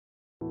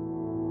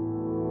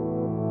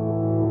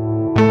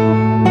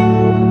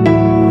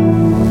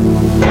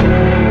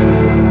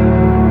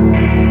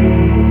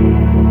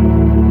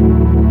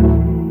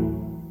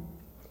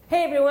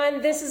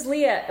this is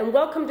Leah, and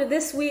welcome to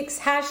this week's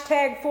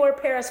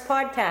 #4Paris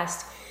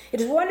podcast.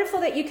 It is wonderful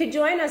that you could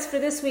join us for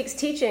this week's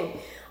teaching.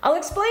 I'll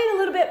explain a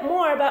little bit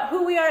more about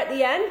who we are at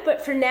the end,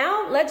 but for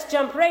now, let's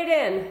jump right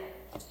in.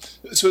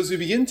 So as we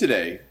begin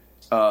today,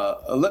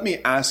 let me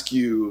ask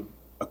you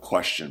a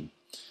question.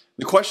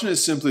 The question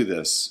is simply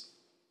this: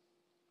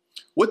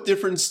 what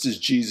difference does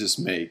Jesus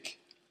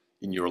make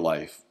in your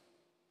life?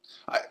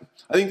 I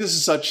think this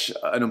is such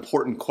an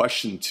important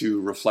question to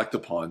reflect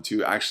upon,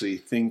 to actually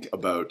think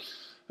about,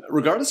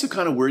 regardless of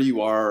kind of where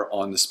you are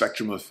on the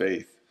spectrum of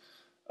faith.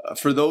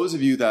 For those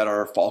of you that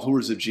are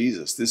followers of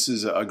Jesus, this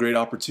is a great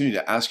opportunity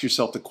to ask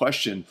yourself the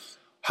question: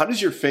 how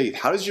does your faith,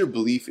 how does your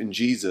belief in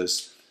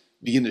Jesus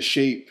begin to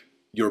shape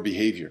your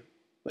behavior?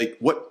 Like,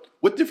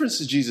 what difference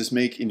does Jesus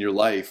make in your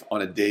life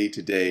on a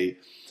day-to-day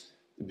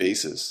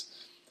basis?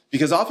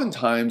 Because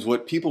oftentimes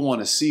what people want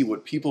to see,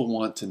 what people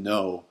want to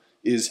know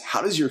is,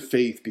 how does your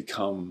faith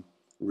become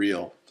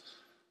real?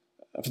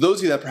 For those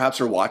of you that perhaps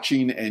are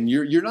watching and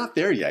you're not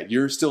there yet,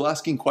 you're still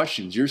asking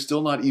questions, you're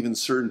still not even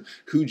certain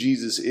who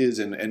Jesus is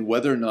and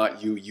whether or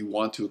not you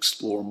want to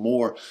explore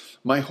more,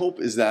 my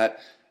hope is that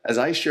as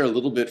I share a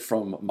little bit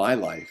from my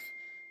life,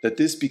 that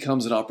this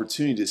becomes an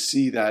opportunity to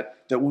see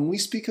that when we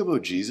speak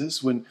about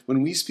Jesus, when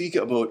we speak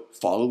about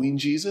following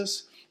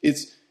Jesus,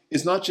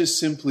 it's not just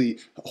simply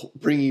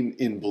bringing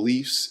in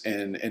beliefs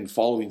and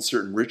following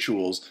certain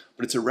rituals,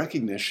 but it's a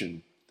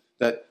recognition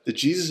that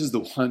Jesus is the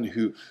one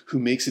who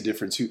makes a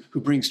difference, who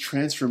brings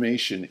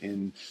transformation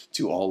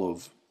into all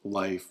of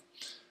life.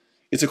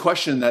 It's a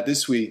question that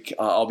this week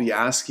I'll be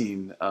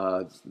asking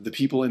the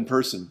people in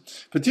person,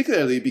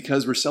 particularly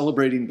because we're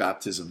celebrating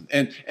baptism.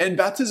 And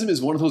baptism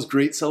is one of those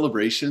great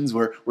celebrations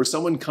where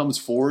someone comes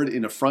forward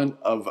in the front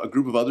of a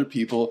group of other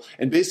people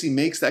and basically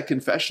makes that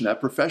confession,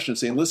 that profession,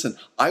 saying, listen,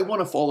 I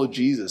want to follow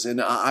Jesus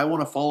and I want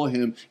to follow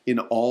him in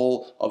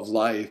all of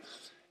life.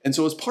 And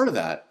so as part of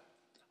that,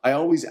 I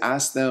always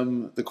ask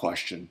them the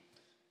question: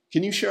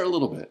 can you share a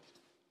little bit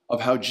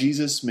of how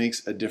Jesus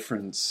makes a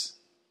difference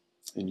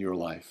in your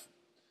life?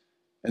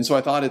 And so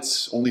I thought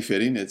it's only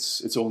fitting,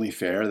 it's only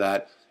fair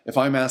that if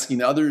I'm asking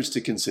others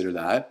to consider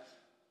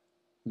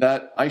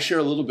that I share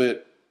a little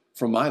bit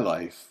from my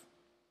life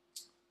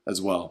as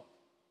well.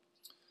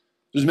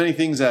 There's many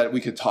things that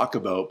we could talk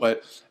about,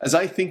 but as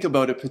I think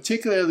about it,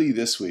 particularly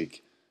this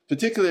week,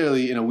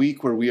 particularly in a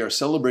week where we are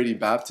celebrating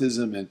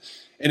baptism and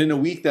in a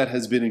week that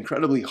has been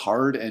incredibly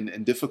hard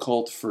and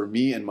difficult for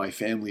me and my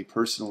family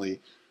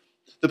personally,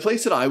 the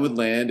place that I would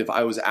land if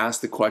I was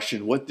asked the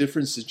question, what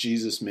difference does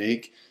Jesus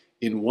make?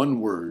 In one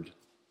word: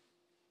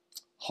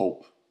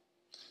 hope.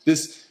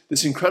 This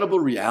incredible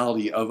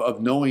reality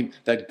of knowing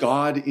that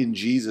God in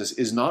Jesus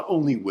is not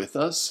only with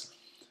us,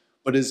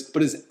 but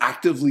is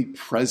actively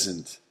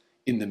present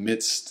in the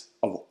midst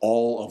of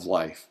all of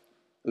life.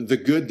 The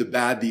good, the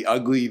bad, the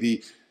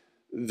ugly,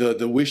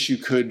 the wish you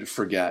could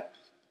forget.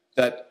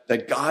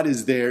 That God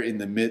is there in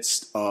the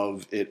midst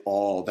of it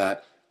all.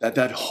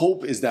 That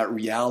hope is that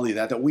reality,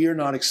 that we are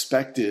not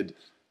expected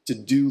to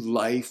do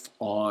life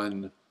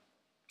on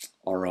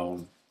our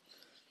own.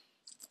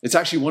 It's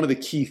actually one of the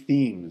key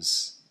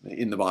themes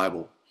in the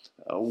Bible.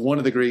 One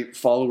of the great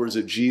followers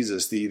of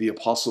Jesus, the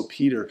Apostle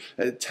Peter,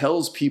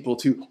 tells people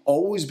to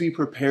always be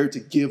prepared to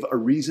give a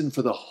reason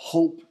for the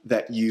hope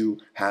that you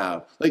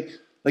have.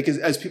 Like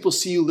as people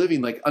see you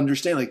living,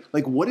 understand,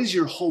 what is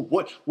your hope?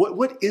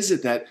 What is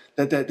it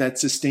that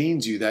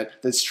sustains you,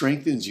 that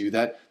strengthens you,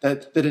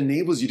 that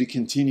enables you to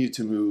continue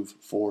to move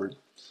forward?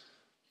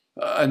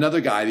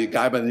 Another guy, the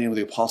guy by the name of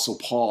the Apostle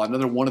Paul,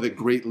 another one of the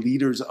great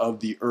leaders of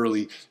the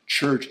early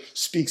church,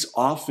 speaks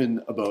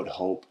often about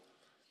hope.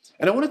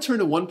 And I want to turn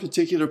to one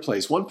particular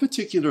place, one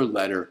particular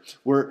letter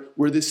where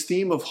this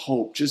theme of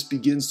hope just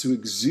begins to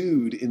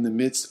exude in the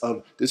midst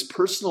of this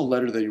personal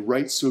letter that he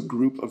writes to a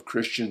group of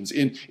Christians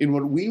in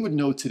what we would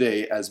know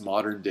today as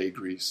modern day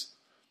Greece.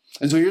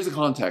 And so here's the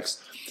context.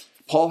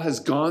 Paul has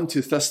gone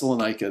to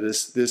Thessalonica,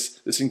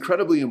 this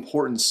incredibly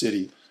important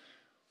city.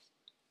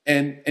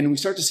 And we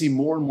start to see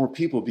more and more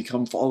people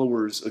become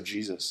followers of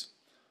Jesus.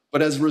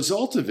 But as a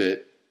result of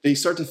it, they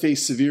start to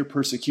face severe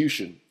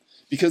persecution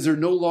because they're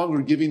no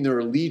longer giving their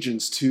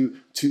allegiance to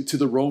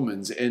the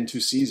Romans and to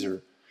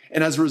Caesar.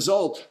 And as a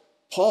result,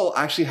 Paul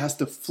actually has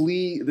to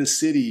flee the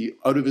city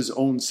out of his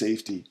own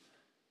safety.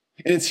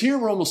 And it's here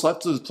we're almost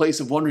left to the place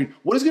of wondering,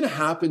 what is going to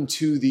happen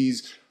to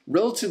these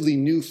relatively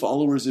new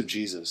followers of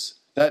Jesus?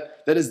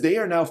 That as they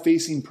are now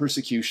facing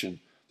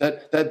persecution,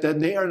 that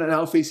they are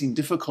now facing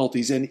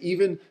difficulties and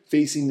even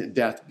facing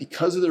death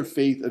because of their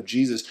faith of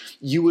Jesus,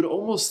 you would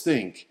almost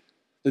think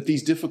that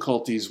these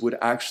difficulties would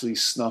actually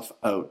snuff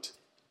out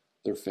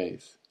their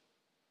faith.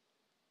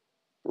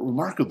 But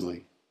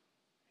remarkably,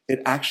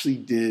 it actually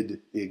did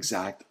the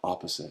exact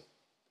opposite.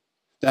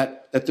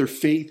 That their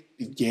faith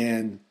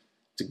began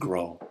to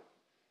grow.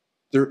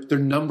 Their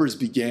numbers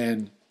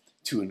began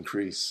to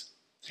increase.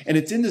 And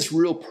it's in this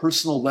real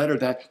personal letter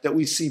that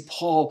we see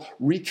Paul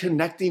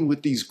reconnecting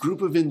with these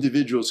group of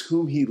individuals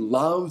whom he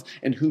loved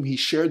and whom he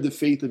shared the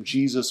faith of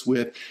Jesus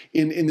with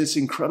in this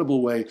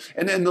incredible way.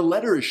 And the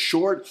letter is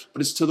short,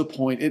 but it's to the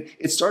point.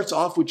 It starts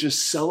off with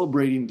just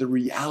celebrating the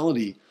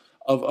reality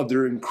of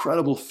their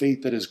incredible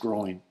faith that is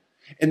growing.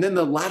 And then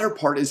the latter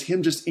part is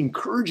him just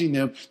encouraging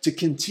them to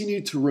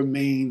continue to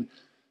remain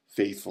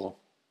faithful.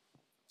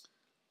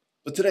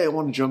 But today I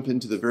want to jump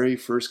into the very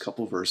first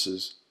couple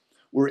verses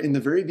where in the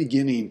very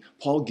beginning,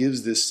 Paul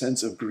gives this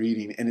sense of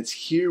greeting, and it's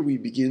here we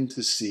begin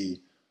to see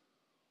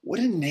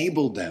what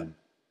enabled them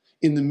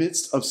in the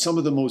midst of some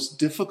of the most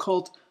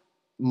difficult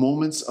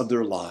moments of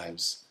their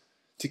lives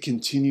to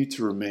continue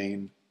to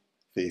remain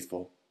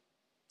faithful.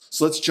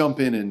 So let's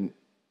jump in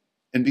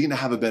and begin to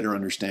have a better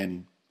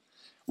understanding.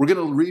 We're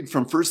going to read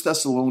from 1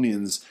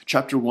 Thessalonians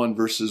chapter 1,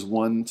 verses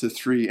 1 to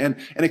 3. And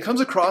it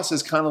comes across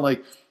as kind of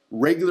like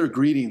regular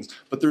greetings,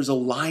 but there's a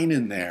line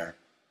in there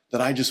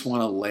that I just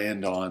want to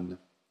land on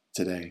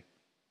today.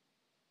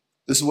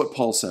 This is what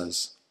Paul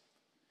says.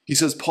 He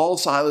says, Paul,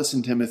 Silas,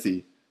 and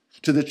Timothy,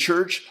 to the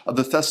church of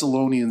the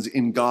Thessalonians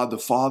in God the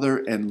Father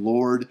and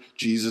Lord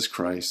Jesus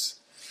Christ,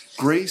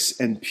 grace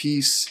and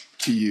peace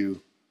to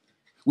you.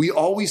 We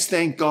always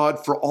thank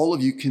God for all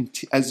of you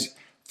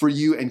for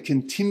you and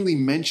continually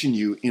mention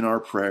you in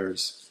our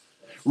prayers.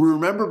 We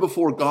remember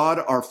before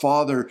God our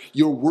Father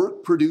your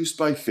work produced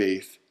by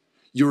faith,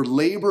 your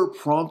labor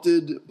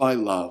prompted by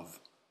love,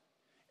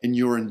 and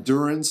your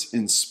endurance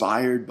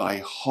inspired by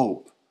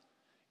hope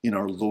in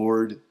our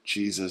Lord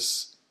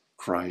Jesus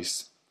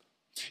Christ.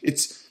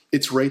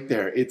 It's right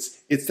there.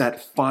 It's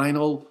that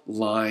final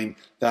line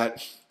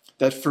that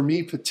for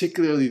me,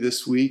 particularly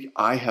this week,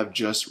 I have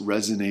just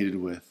resonated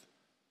with.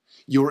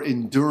 Your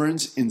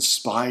endurance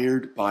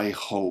inspired by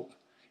hope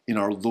in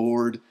our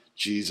Lord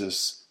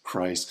Jesus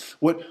Christ.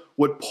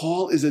 What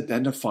Paul is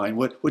identifying,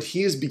 what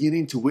he is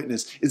beginning to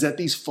witness, is that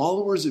these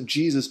followers of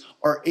Jesus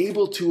are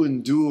able to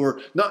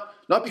endure,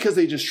 not because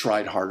they just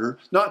tried harder,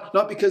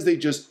 not because they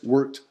just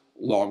worked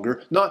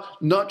longer,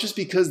 not just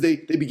because they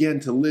began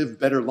to live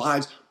better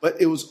lives, but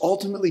it was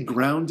ultimately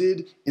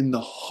grounded in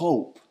the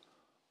hope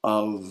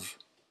of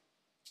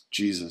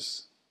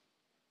Jesus.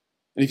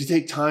 And if you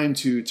take time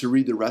to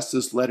read the rest of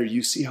this letter,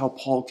 you see how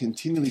Paul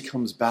continually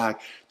comes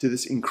back to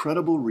this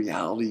incredible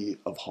reality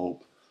of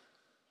hope.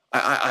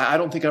 I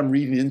don't think I'm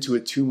reading into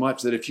it too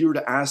much, that if you were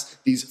to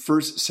ask these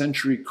first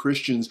century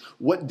Christians,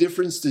 what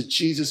difference does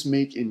Jesus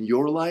make in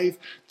your life?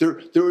 There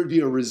would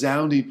be a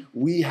resounding,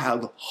 we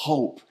have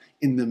hope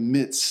in the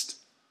midst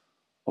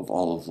of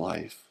all of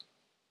life.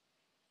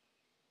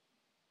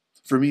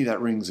 For me,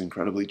 that rings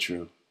incredibly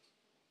true.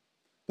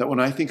 That when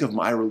I think of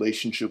my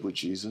relationship with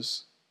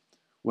Jesus,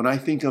 when I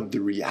think of the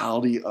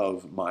reality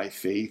of my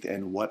faith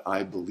and what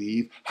I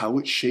believe, how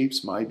it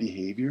shapes my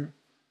behavior,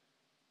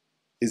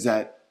 is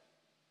that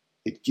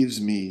it gives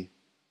me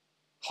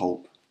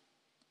hope.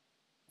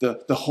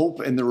 The hope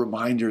and the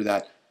reminder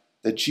that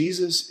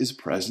Jesus is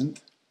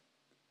present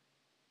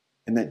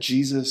and that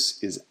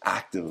Jesus is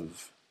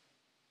active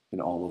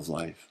in all of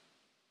life.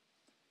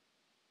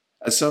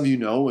 As some of you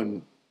know,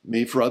 and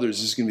maybe for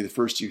others, this is going to be the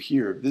first you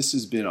hear, this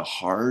has been a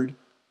hard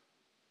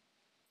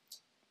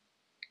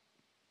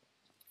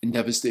and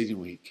devastating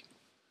week.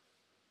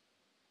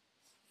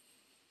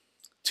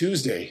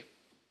 Tuesday,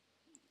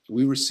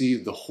 we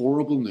received the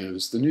horrible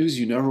news, the news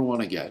you never want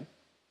to get,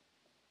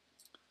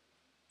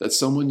 that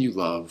someone you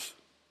love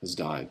has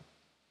died.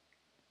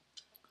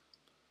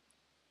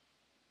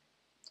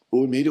 But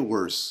what made it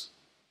worse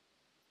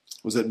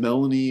was that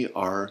Melanie,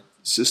 our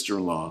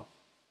sister-in-law,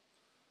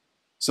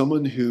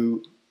 someone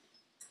who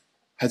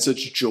had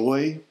such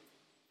joy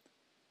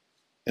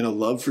and a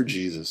love for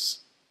Jesus,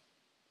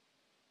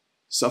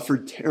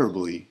 suffered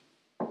terribly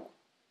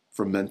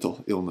from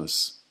mental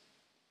illness.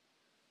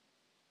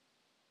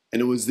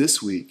 And it was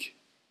this week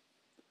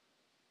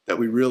that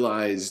we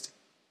realized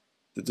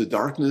that the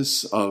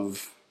darkness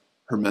of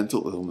her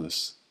mental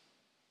illness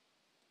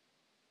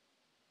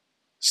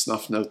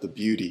snuffed out the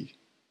beauty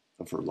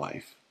of her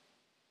life.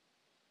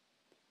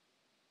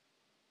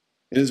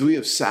 And as we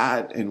have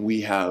sat and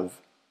we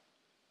have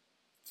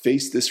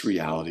faced this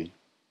reality,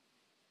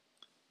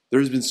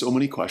 there has been so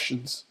many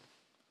questions.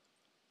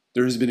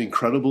 There has been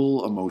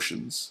incredible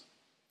emotions.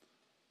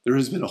 There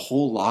has been a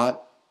whole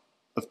lot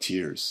of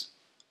tears.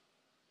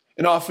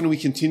 And often we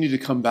continue to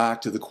come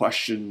back to the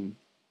question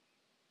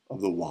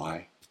of the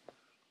why.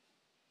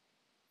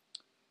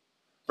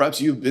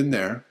 Perhaps you've been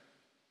there.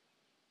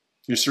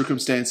 Your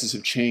circumstances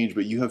have changed,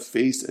 but you have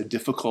faced a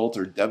difficult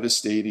or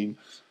devastating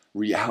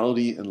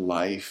reality in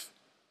life.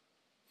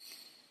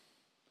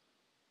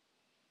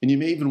 And you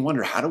may even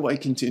wonder, how do I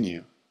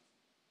continue?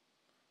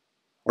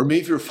 Or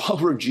maybe if you're a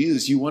follower of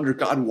Jesus, you wonder,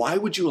 God, why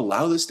would you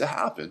allow this to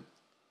happen?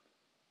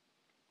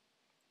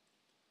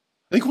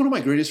 I think one of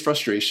my greatest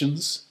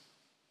frustrations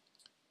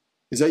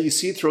is that you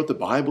see it throughout the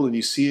Bible and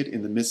you see it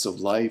in the midst of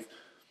life,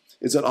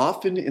 is that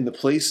often in the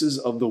places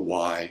of the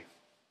why,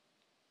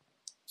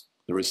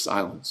 there is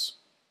silence.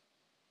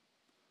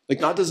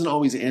 Like God doesn't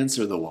always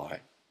answer the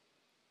why.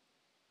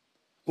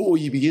 But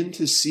what you begin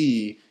to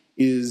see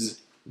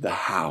is the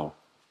how.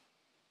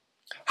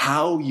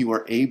 How you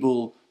are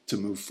able to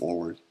move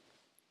forward.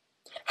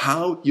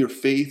 How your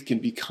faith can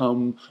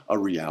become a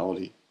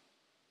reality.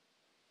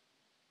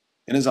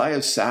 And as I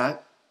have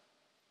sat,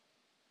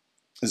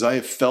 as I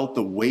have felt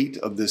the weight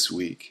of this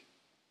week,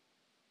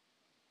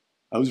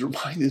 I was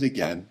reminded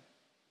again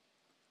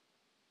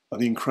of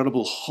the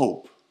incredible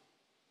hope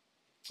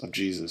of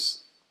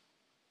Jesus.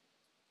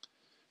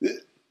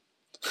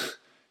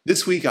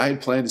 This week I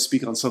had planned to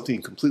speak on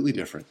something completely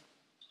different.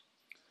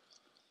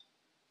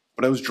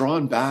 But I was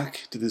drawn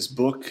back to this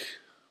book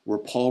where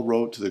Paul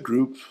wrote to the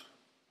group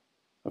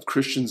of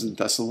Christians in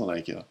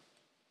Thessalonica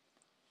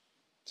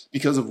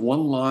because of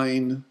one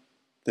line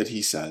that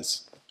he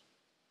says.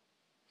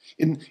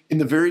 In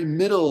the very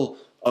middle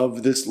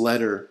of this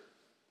letter,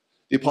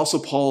 the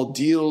Apostle Paul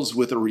deals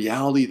with a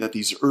reality that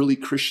these early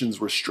Christians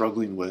were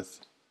struggling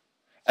with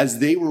as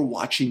they were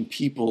watching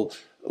people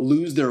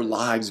lose their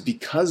lives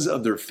because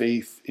of their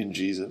faith in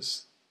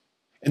Jesus.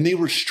 And they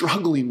were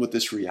struggling with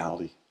this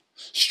reality,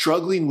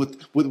 struggling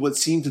with what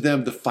seemed to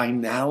them the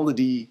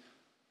finality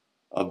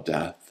of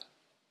death.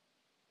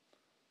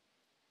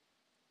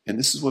 And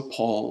this is what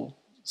Paul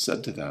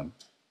said to them.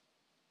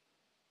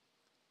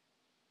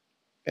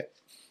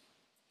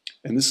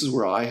 And this is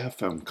where I have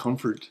found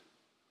comfort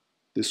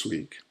this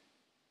week.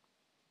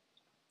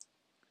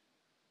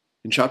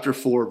 In chapter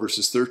 4,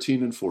 verses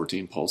 13 and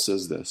 14, Paul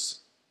says this.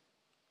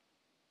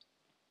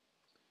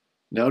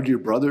 Now, dear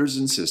brothers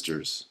and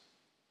sisters,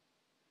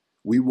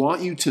 we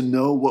want you to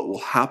know what will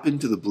happen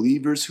to the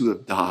believers who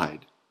have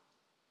died,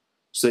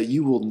 so that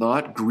you will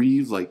not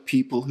grieve like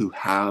people who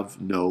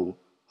have no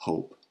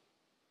hope.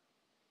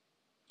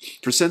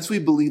 For since we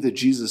believe that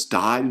Jesus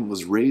died and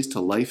was raised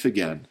to life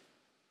again,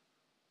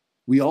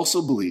 we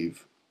also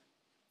believe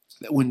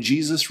that when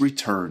Jesus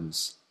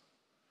returns,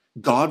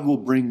 God will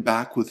bring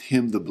back with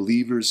him the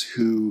believers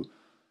who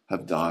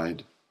have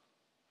died.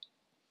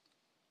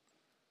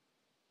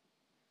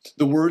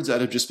 The words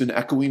that have just been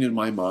echoing in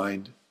my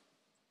mind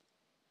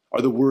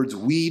are the words,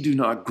 we do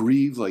not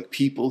grieve like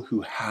people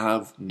who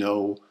have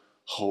no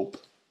hope.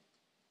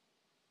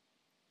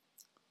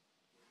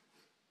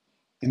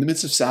 In the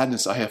midst of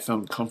sadness, I have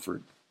found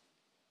comfort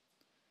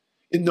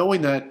in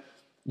knowing that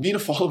being a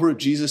follower of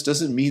Jesus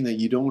doesn't mean that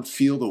you don't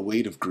feel the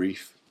weight of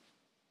grief,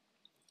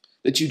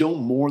 that you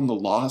don't mourn the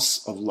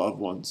loss of loved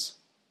ones,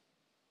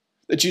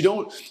 that you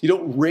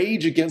don't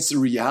rage against the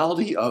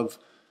reality of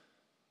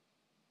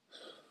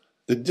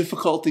the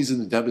difficulties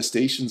and the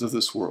devastations of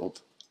this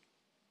world.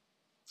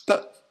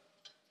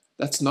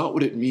 That's not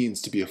what it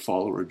means to be a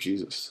follower of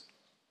Jesus.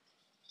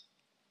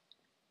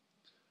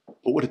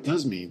 But what it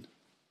does mean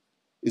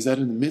is that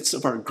in the midst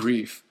of our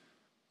grief,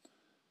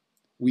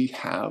 we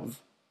have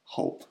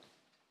hope.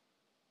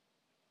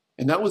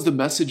 And that was the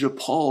message of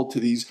Paul to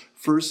these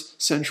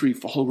first century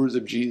followers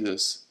of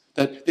Jesus,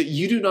 that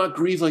you do not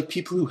grieve like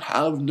people who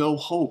have no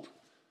hope,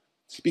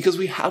 because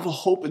we have a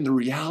hope in the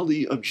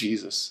reality of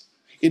Jesus,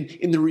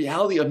 in the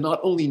reality of not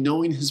only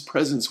knowing his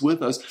presence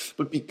with us,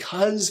 but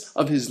because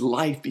of his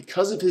life,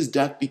 because of his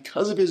death,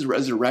 because of his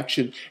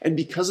resurrection, and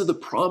because of the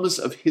promise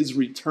of his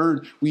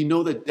return, we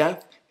know that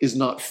death is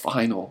not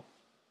final.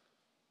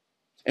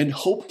 And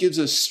hope gives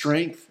us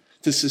strength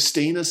to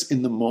sustain us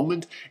in the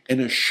moment and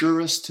assure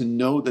us to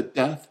know that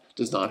death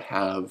does not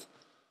have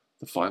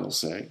the final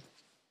say.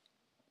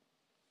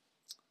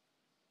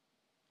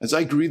 As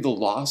I grieve the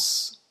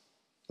loss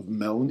of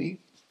Melanie,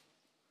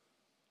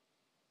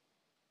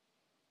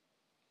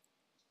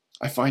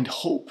 I find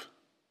hope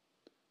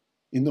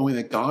in knowing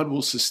that God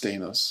will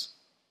sustain us.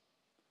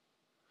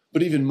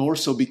 But even more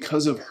so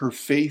because of her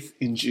faith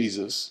in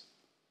Jesus,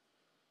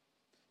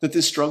 that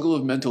this struggle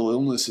of mental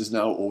illness is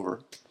now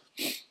over.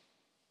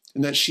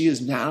 And that she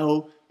is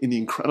now in the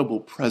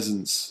incredible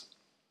presence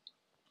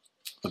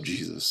of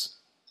Jesus.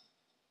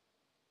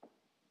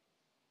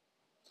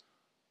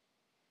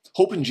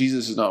 Hope in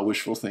Jesus is not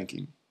wishful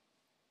thinking.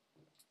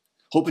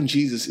 Hope in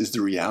Jesus is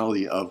the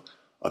reality of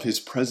his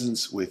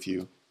presence with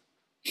you.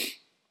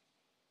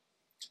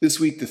 This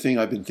week, the thing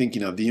I've been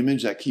thinking of, the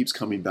image that keeps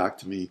coming back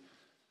to me,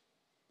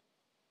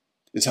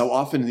 is how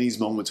often in these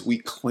moments we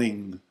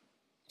cling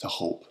to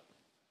hope.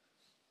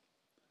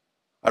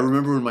 I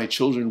remember when my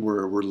children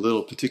were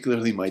little,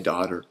 particularly my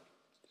daughter,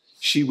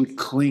 she would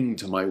cling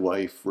to my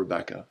wife,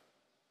 Rebecca,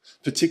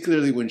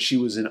 particularly when she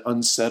was in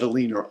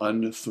unsettling or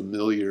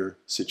unfamiliar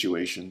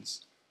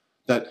situations.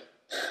 That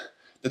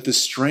the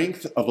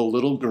strength of a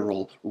little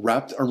girl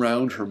wrapped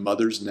around her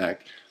mother's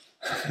neck,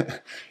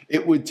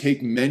 it would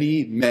take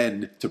many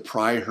men to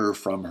pry her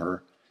from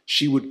her.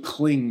 She would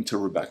cling to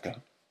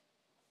Rebecca.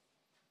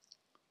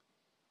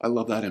 I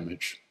love that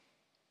image.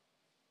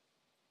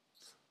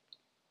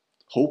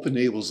 Hope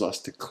enables us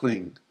to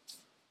cling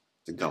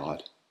to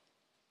God.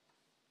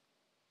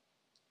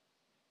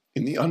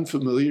 In the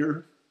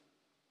unfamiliar,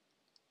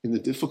 in the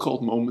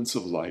difficult moments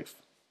of life,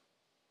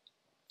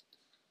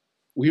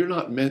 we are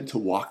not meant to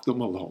walk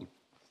them alone,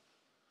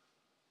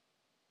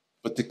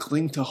 but to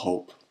cling to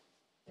hope,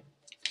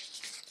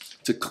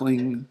 to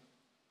cling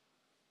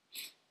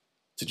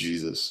to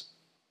Jesus.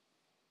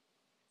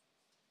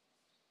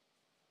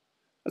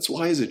 That's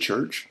why as a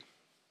church,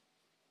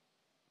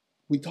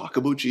 we talk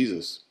about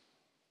Jesus.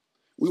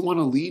 We want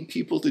to lead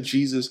people to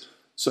Jesus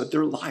so that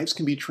their lives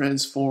can be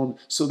transformed,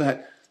 so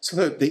that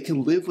they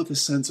can live with a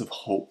sense of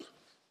hope.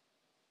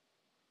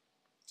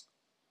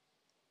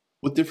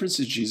 What difference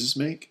does Jesus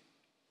make?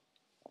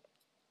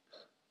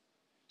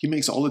 He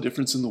makes all the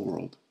difference in the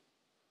world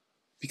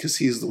because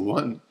he is the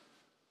one.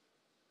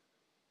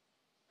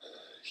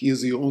 He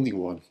is the only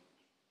one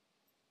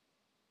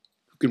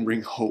who can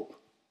bring hope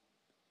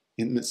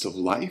in the midst of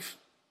life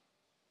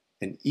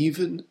and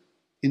even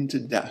into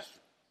death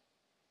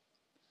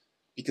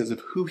because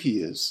of who he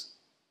is,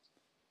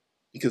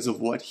 because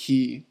of what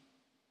he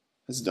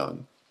has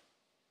done.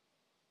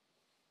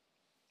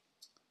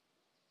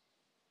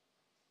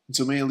 And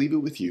so may I leave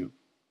it with you.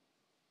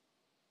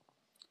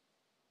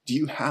 Do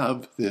you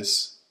have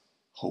this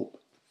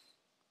hope?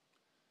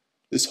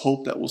 This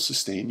hope that will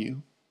sustain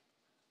you?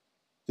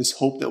 This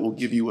hope that will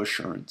give you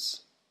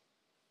assurance?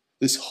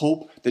 This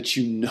hope that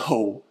you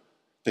know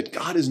that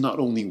God is not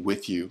only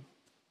with you,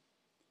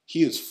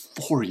 he is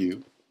for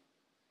you,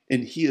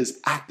 and he is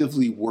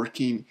actively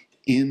working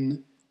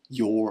in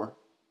your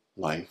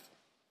life.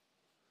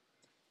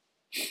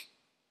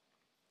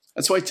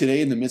 That's why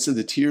today, in the midst of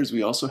the tears,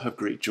 we also have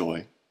great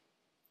joy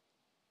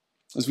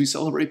as we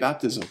celebrate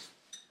baptism.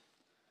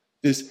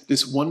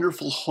 This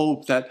wonderful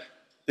hope that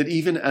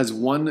even as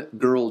one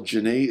girl,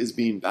 Janae, is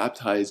being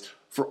baptized,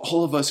 for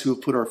all of us who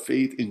have put our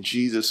faith in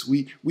Jesus,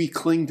 we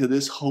cling to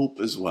this hope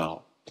as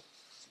well.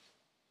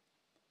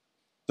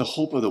 The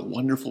hope of the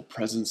wonderful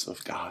presence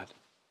of God.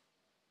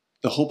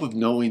 The hope of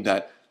knowing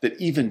that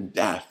even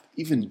death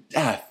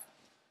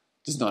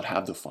does not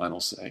have the final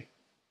say.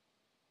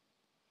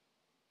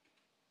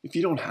 If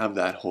you don't have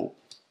that hope,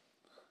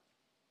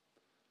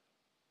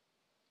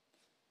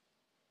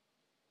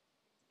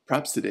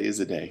 perhaps today is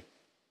a day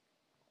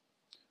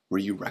where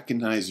you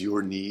recognize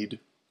your need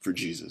for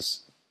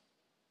Jesus.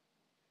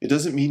 It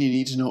doesn't mean you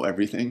need to know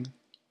everything.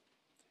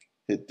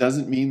 It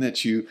doesn't mean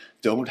that you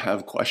don't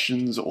have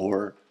questions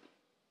or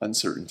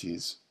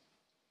uncertainties.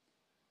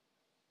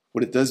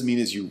 What it does mean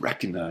is you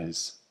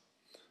recognize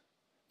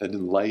that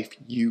in life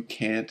you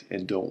can't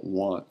and don't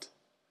want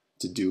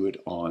to do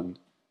it on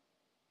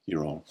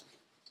your own.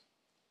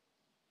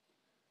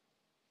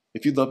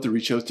 If you'd love to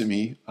reach out to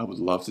me, I would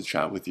love to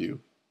chat with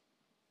you.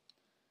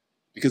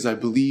 Because I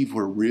believe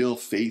where real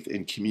faith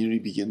and community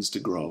begins to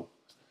grow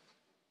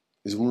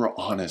is when we're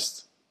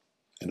honest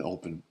and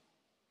open.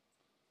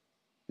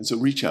 And so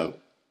reach out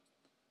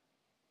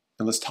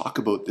and let's talk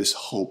about this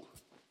hope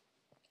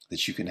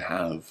that you can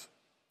have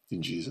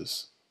in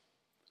Jesus.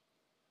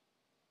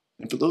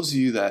 And for those of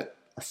you that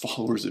are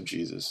followers of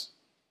Jesus,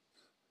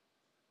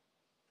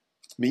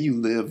 may you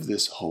live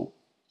this hope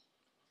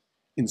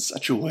in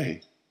such a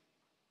way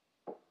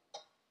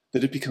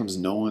that it becomes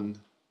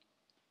known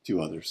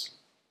to others.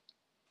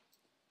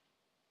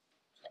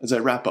 As I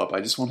wrap up,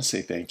 I just want to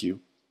say thank you.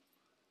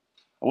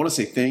 I want to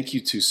say thank you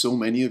to so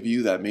many of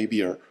you that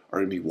maybe are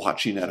going to be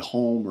watching at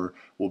home or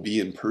will be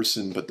in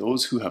person, but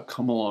those who have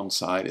come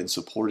alongside and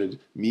supported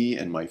me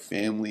and my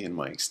family and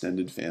my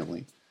extended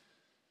family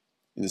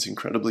in this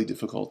incredibly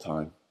difficult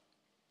time.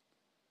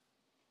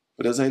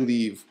 But as I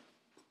leave,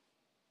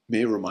 may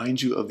I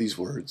remind you of these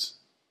words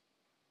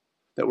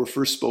that were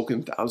first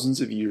spoken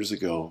thousands of years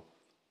ago.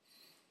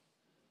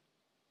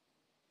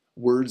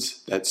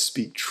 Words that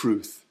speak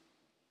truth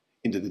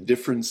into the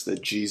difference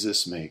that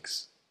Jesus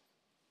makes.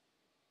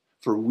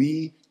 For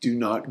we do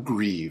not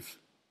grieve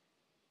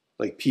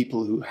like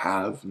people who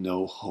have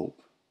no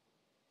hope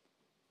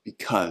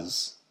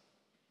because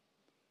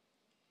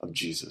of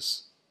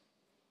Jesus.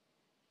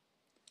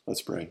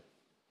 Let's pray.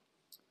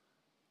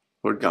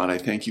 Lord God, I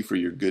thank you for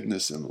your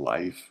goodness in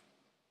life.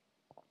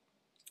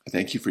 I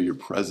thank you for your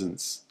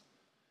presence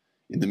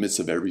in the midst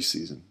of every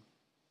season.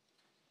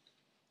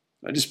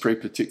 I just pray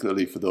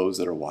particularly for those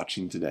that are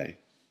watching today,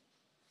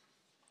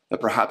 that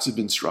perhaps have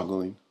been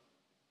struggling,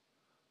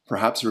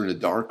 perhaps are in a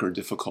dark or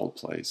difficult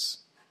place,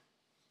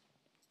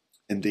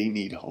 and they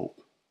need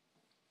hope.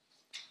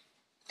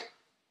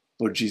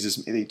 Lord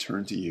Jesus, may they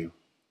turn to you.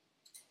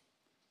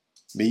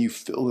 May you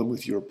fill them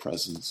with your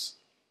presence,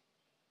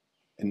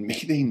 and may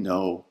they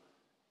know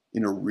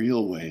in a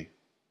real way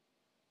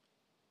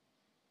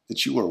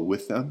that you are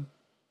with them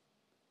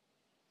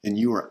and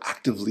you are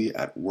actively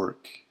at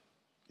work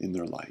in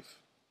their life.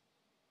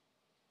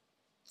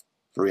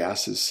 For we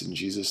ask this in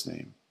Jesus'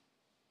 name.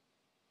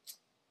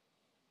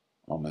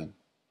 Amen.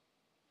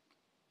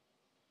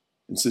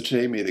 And so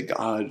today, may the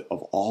God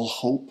of all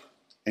hope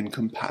and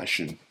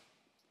compassion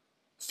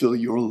fill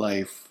your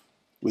life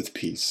with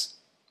peace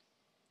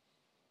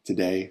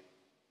today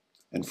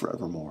and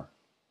forevermore.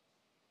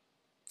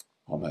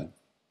 Amen.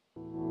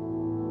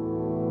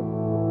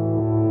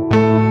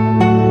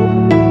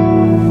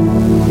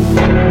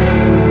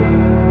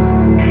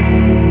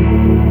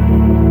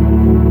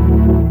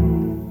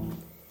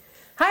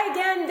 Hi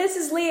again, this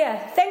is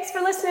Leah. Thanks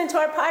for listening to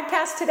our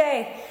podcast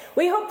today.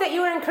 We hope that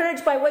you were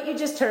encouraged by what you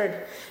just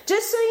heard.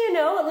 Just so you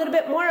know a little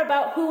bit more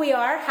about who we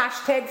are,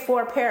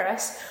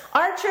 #4Paris,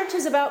 our church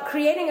is about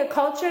creating a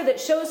culture that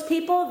shows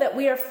people that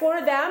we are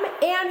for them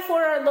and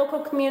for our local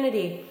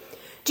community.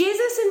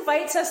 Jesus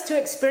invites us to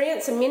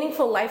experience a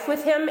meaningful life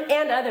with him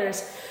and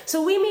others.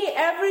 So we meet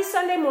every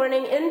Sunday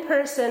morning in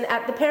person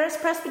at the Paris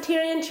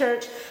Presbyterian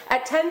Church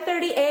at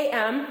 10:30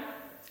 a.m.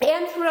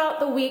 and throughout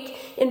the week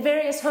in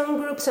various home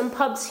groups and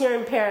pubs here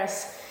in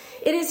Paris.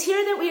 It is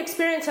here that we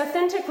experience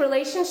authentic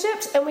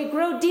relationships and we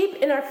grow deep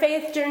in our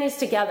faith journeys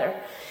together.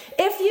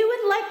 If you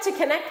would like to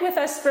connect with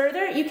us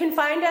further, you can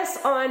find us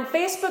on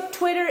Facebook,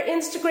 Twitter,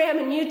 Instagram,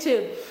 and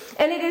YouTube.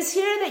 And it is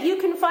here that you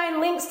can find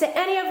links to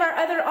any of our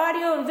other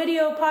audio and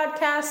video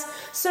podcasts,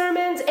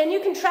 sermons, and you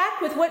can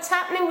track with what's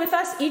happening with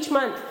us each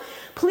month.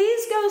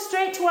 Please go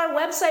straight to our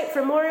website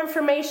for more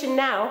information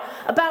now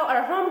about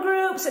our home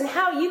groups and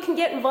how you can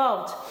get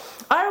involved.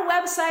 Our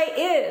website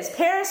is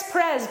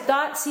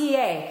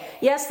parispresb.ca.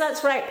 Yes,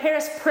 that's right,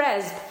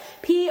 parispresb,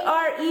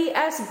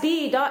 Presb.ca.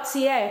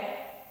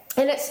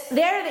 And it's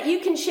there that you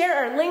can share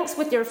our links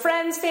with your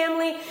friends,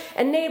 family,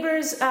 and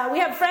neighbors. We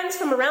have friends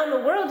from around the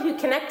world who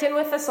connect in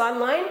with us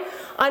online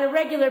on a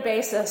regular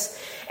basis.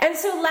 And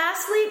so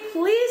lastly,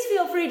 please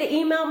feel free to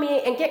email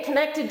me and get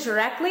connected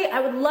directly. I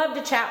would love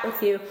to chat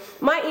with you.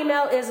 My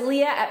email is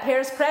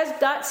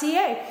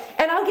leah@parispresb.ca,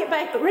 and I'll get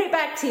right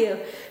back to you.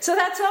 So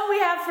that's all we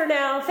have for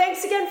now.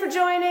 Thanks again for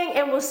joining,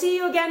 and we'll see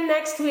you again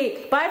next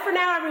week. Bye for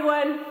now,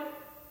 everyone.